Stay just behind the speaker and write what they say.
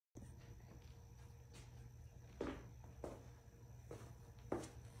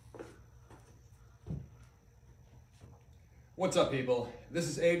What's up, people? This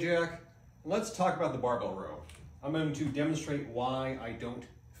is Ajax. Let's talk about the barbell row. I'm going to demonstrate why I don't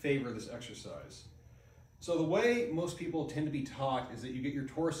favor this exercise. So the way most people tend to be taught is that you get your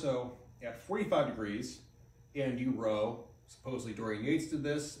torso at 45 degrees and you row. Supposedly Dorian Yates did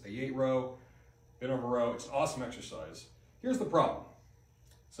this, a Yates row, bent over row. It's an awesome exercise. Here's the problem.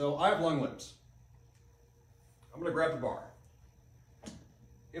 So I have long limbs. I'm going to grab the bar.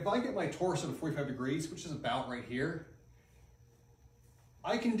 If I get my torso to 45 degrees, which is about right here,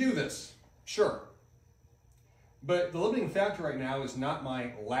 I can do this, sure. But the limiting factor right now is not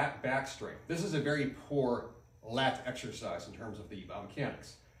my lat back strength. This is a very poor lat exercise in terms of the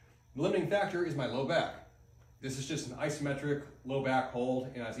biomechanics. The limiting factor is my low back. This is just an isometric low back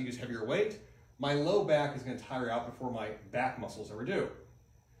hold, and as I use heavier weight, my low back is going to tire out before my back muscles ever do.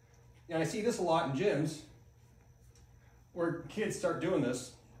 And I see this a lot in gyms where kids start doing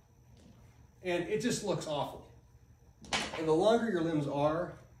this, and it just looks awful. And the longer your limbs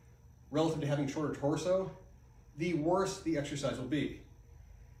are relative to having shorter torso, the worse the exercise will be.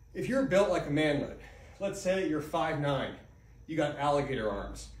 If you're built like a manlet, let's say you're 5'9", you got alligator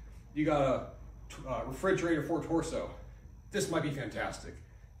arms, you got a refrigerator for torso, this might be fantastic.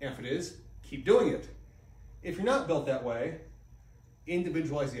 And if it is, keep doing it. If you're not built that way,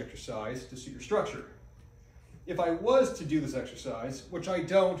 individualize the exercise to suit your structure. If I was to do this exercise, which I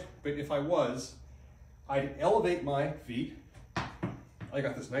don't, but if I was, I'd elevate my feet. I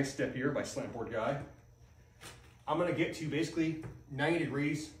got this nice step here by Slant Board Guy. I'm gonna get to basically 90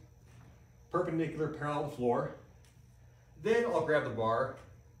 degrees, perpendicular, parallel to the floor. Then I'll grab the bar,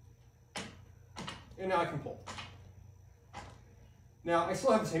 and now I can pull. Now, I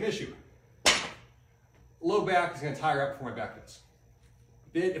still have the same issue. Low back is gonna tire out before my back does.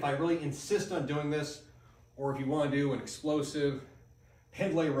 Then, if I really insist on doing this, or if you wanna do an explosive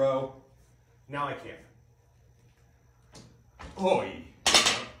pendlay row, now I can. Oi.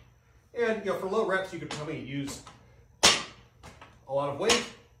 And for low reps, you could probably use a lot of weight.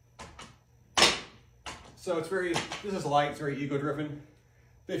 So this is light, it's very ego driven.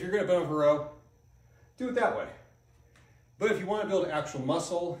 But if you're gonna bend over row, do it that way. But if you wanna build actual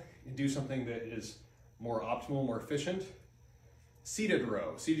muscle and do something that is more optimal, more efficient, seated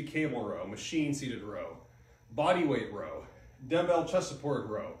row, seated cable row, machine seated row, body weight row, dumbbell chest supported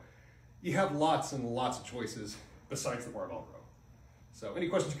row. You have lots and lots of choices besides the barbell row. So any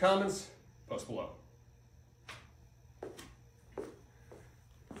questions or comments, post below.